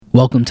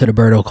Welcome to the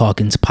Berto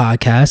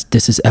podcast.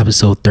 This is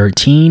episode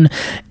 13.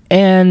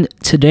 And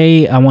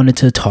today I wanted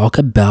to talk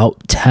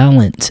about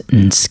talent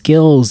and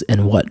skills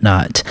and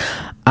whatnot.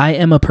 I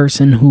am a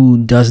person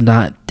who does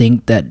not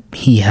think that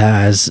he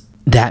has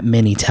that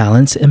many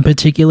talents in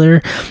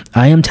particular.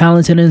 I am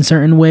talented in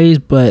certain ways,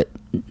 but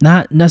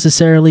not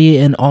necessarily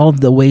in all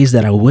of the ways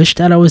that I wish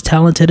that I was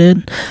talented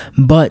in,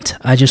 but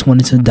I just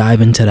wanted to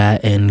dive into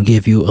that and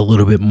give you a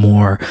little bit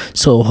more.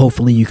 So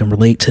hopefully you can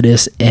relate to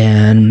this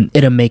and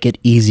it'll make it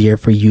easier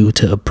for you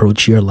to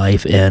approach your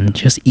life and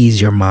just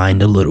ease your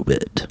mind a little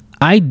bit.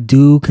 I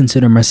do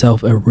consider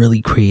myself a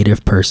really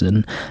creative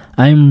person.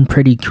 I'm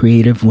pretty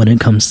creative when it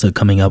comes to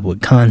coming up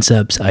with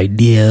concepts,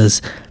 ideas,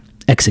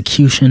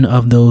 execution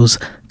of those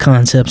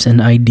concepts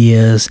and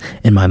ideas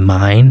in my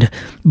mind.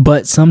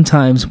 But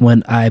sometimes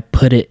when I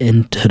put it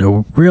into the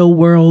real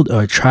world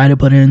or try to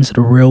put it into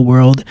the real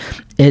world,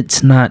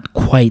 it's not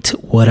quite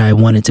what I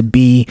want it to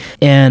be.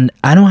 And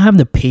I don't have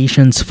the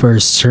patience for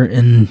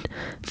certain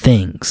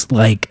things.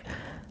 Like,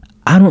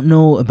 I don't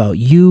know about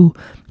you,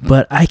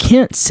 but I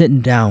can't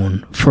sit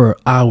down for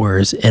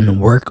hours and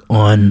work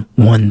on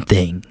one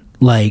thing.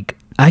 Like,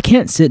 I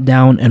can't sit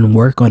down and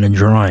work on a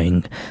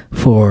drawing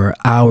for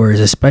hours,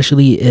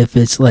 especially if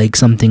it's like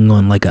something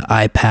on like an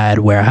iPad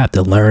where I have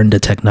to learn the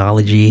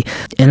technology.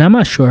 And I'm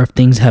not sure if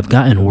things have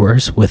gotten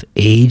worse with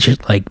age,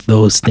 like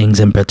those things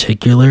in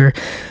particular.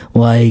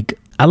 Like,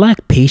 I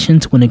lack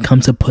patience when it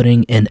comes to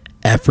putting in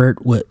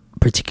effort with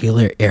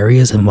particular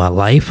areas of my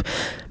life.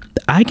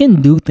 I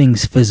can do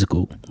things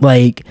physical.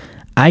 Like,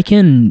 I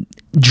can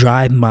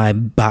drive my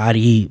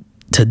body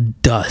to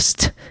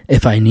dust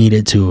if I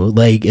needed to.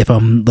 Like, if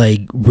I'm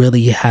like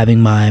really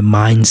having my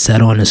mind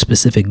set on a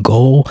specific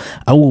goal,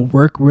 I will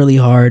work really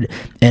hard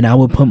and I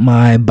will put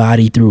my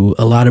body through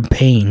a lot of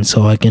pain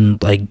so I can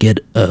like get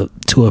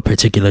to a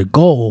particular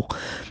goal.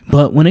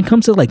 But when it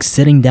comes to like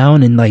sitting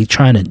down and like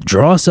trying to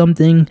draw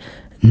something,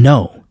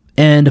 no.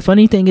 And the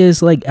funny thing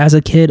is, like, as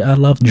a kid, I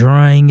loved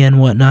drawing and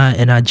whatnot,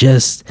 and I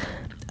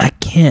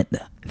can't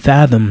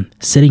fathom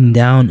sitting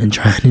down and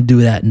trying to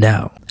do that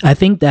now. I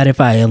think that if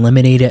I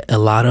eliminated a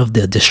lot of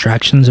the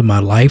distractions in my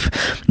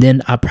life,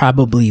 then I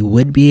probably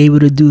would be able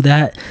to do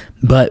that.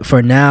 But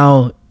for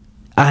now,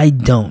 I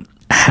don't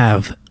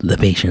have the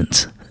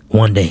patience.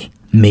 One day,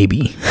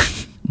 maybe.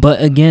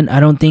 But again,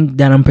 I don't think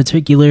that I'm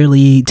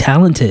particularly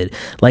talented.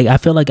 Like, I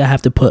feel like I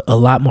have to put a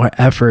lot more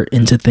effort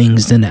into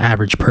things than the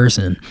average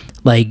person.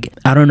 Like,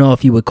 I don't know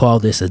if you would call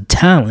this a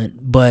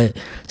talent, but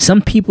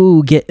some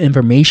people get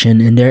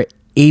information and they're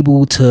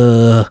able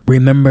to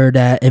remember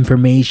that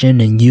information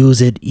and use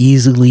it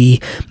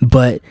easily.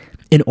 But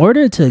in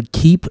order to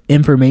keep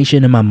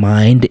information in my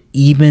mind,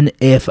 even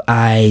if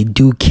I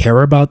do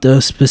care about the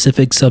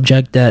specific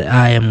subject that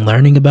I am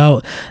learning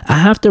about, I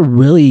have to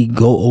really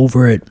go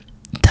over it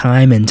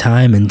time and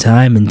time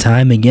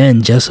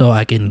again just so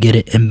I can get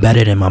it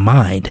embedded in my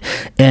mind.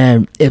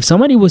 And if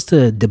somebody was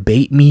to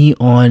debate me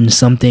on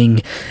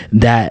something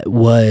that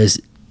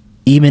was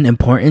even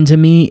important to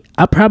me,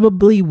 I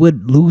probably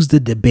would lose the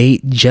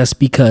debate just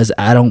because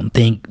I don't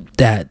think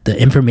that the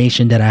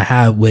information that I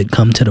have would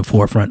come to the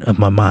forefront of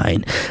my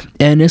mind.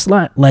 And it's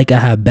not like I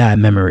have bad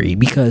memory,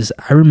 because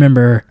I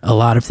remember a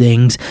lot of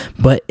things,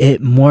 but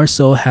it more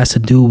so has to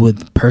do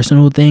with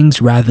personal things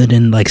rather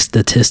than like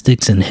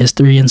statistics and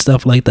history and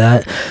stuff like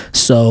that.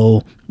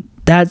 So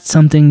that's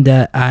something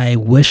that I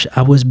wish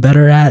I was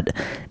better at,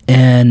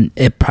 and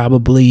it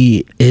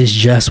probably is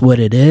just what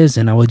it is,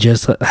 and I would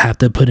just have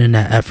to put in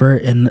that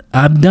effort, and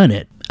I've done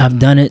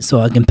it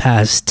so I can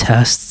pass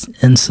tests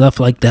and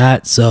stuff like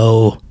that.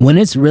 So when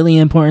it's really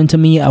important to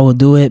me, I will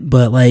do it.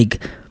 But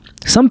like,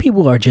 some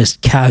people are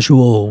just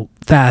casual,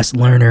 fast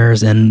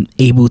learners and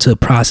able to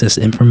process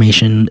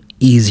information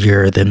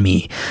easier than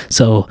me.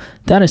 So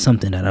that is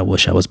something that I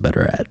wish I was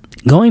better at.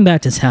 Going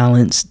back to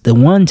talents, the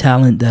one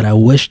talent that I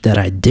wish that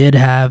I did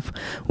have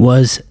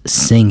was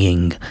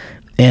singing.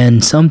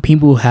 And some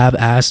people have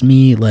asked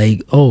me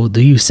like, oh,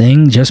 do you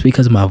sing just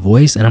because of my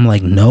voice? And I'm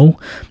like, no.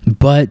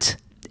 But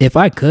if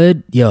I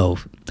could,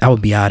 I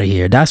would be out of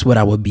here. That's what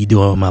I would be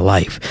doing with my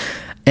life.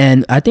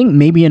 And I think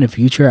maybe in the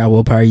future, I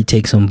will probably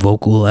take some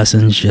vocal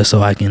lessons just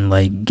so I can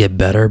like get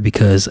better,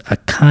 because I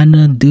kind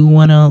of do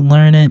want to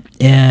learn it.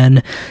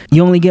 And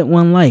you only get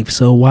one life,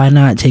 so why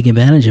not take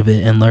advantage of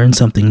it and learn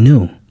something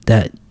new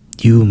that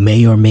you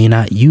may or may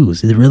not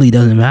use? It really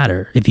doesn't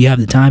matter. If you have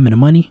the time and the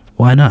money,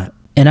 why not?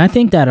 And I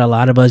think that a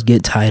lot of us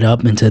get tied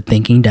up into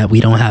thinking that we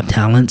don't have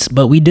talents,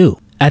 but we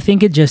do. I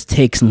think it just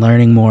takes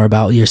learning more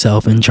about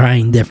yourself and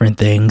trying different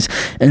things.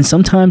 And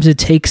sometimes it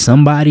takes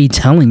somebody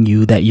telling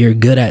you that you're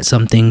good at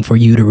something for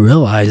you to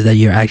realize that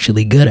you're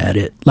actually good at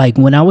it. Like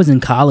when I was in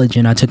college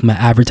and I took my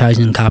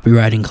advertising and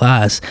copywriting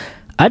class,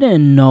 I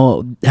didn't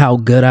know how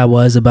good I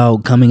was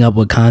about coming up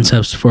with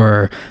concepts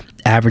for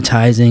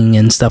advertising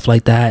and stuff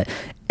like that.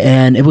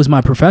 And it was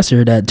my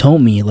professor that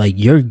told me, like,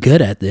 you're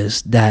good at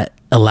this, that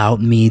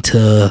allowed me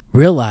to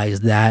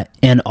realize that.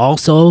 And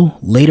also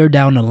later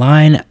down the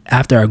line,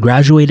 after I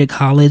graduated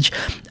college,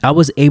 I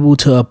was able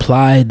to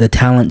apply the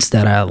talents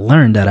that I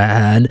learned that I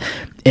had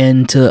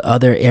into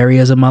other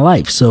areas of my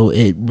life. So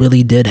it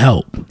really did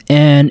help.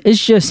 And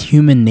it's just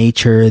human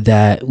nature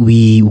that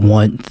we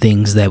want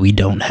things that we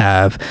don't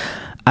have.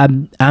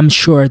 I'm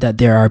sure that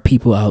there are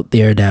people out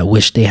there that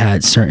wish they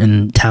had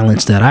certain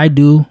talents that I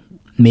do,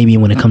 maybe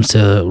when it comes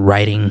to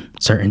writing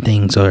certain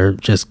things or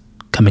just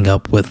coming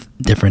up with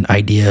different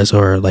ideas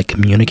or like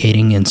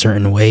communicating in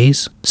certain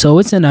ways. So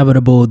it's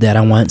inevitable that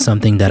I want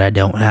something that I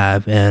don't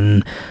have,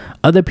 and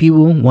other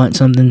people want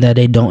something that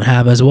they don't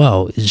have as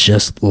well. It's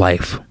just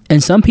life.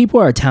 And some people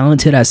are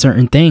talented at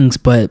certain things,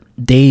 but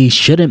they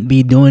shouldn't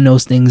be doing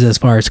those things as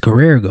far as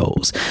career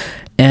goes.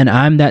 And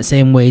I'm that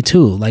same way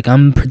too. Like,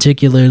 I'm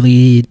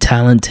particularly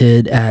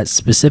talented at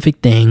specific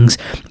things,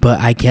 but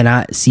I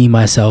cannot see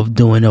myself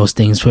doing those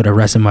things for the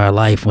rest of my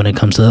life when it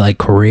comes to like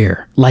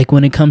career. Like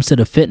when it comes to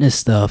the fitness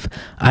stuff,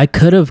 I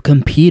could have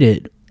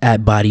competed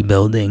at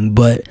bodybuilding,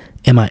 but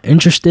am I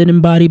interested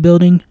in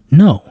bodybuilding?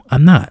 No,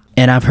 I'm not.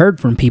 And I've heard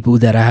from people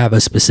that I have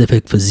a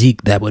specific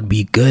physique that would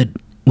be good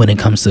when it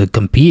comes to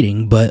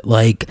competing, but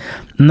like,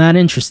 I'm not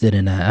interested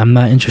in that. I'm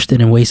not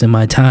interested in wasting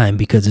my time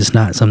because it's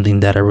not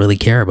something that I really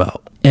care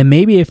about. And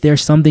maybe if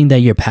there's something that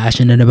you're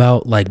passionate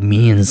about, like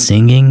me and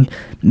singing,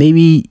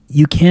 maybe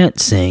you can't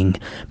sing,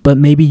 but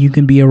maybe you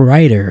can be a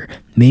writer.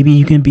 Maybe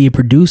you can be a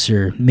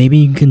producer. Maybe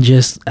you can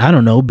just, I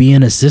don't know, be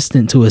an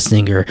assistant to a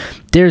singer.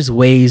 There's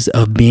ways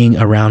of being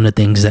around the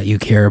things that you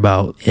care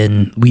about,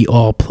 and we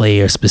all play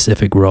a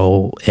specific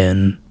role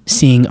in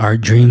seeing our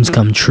dreams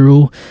come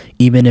true,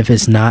 even if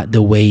it's not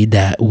the way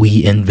that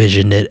we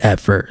envisioned it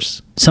at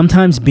first.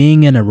 Sometimes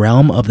being in a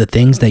realm of the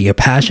things that you're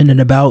passionate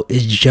about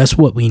is just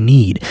what we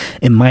need.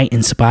 It might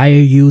inspire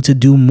you to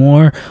do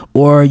more,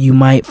 or you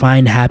might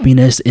find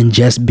happiness in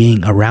just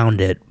being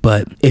around it.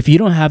 But if you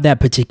don't have that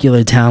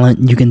particular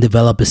talent, you can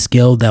develop a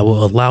skill that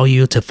will allow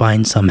you to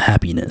find some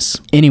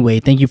happiness. Anyway,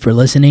 thank you for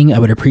listening. I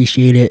would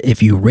appreciate it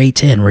if you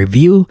rate and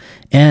review,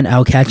 and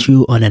I'll catch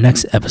you on the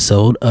next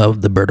episode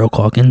of the Berto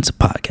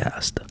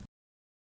Podcast.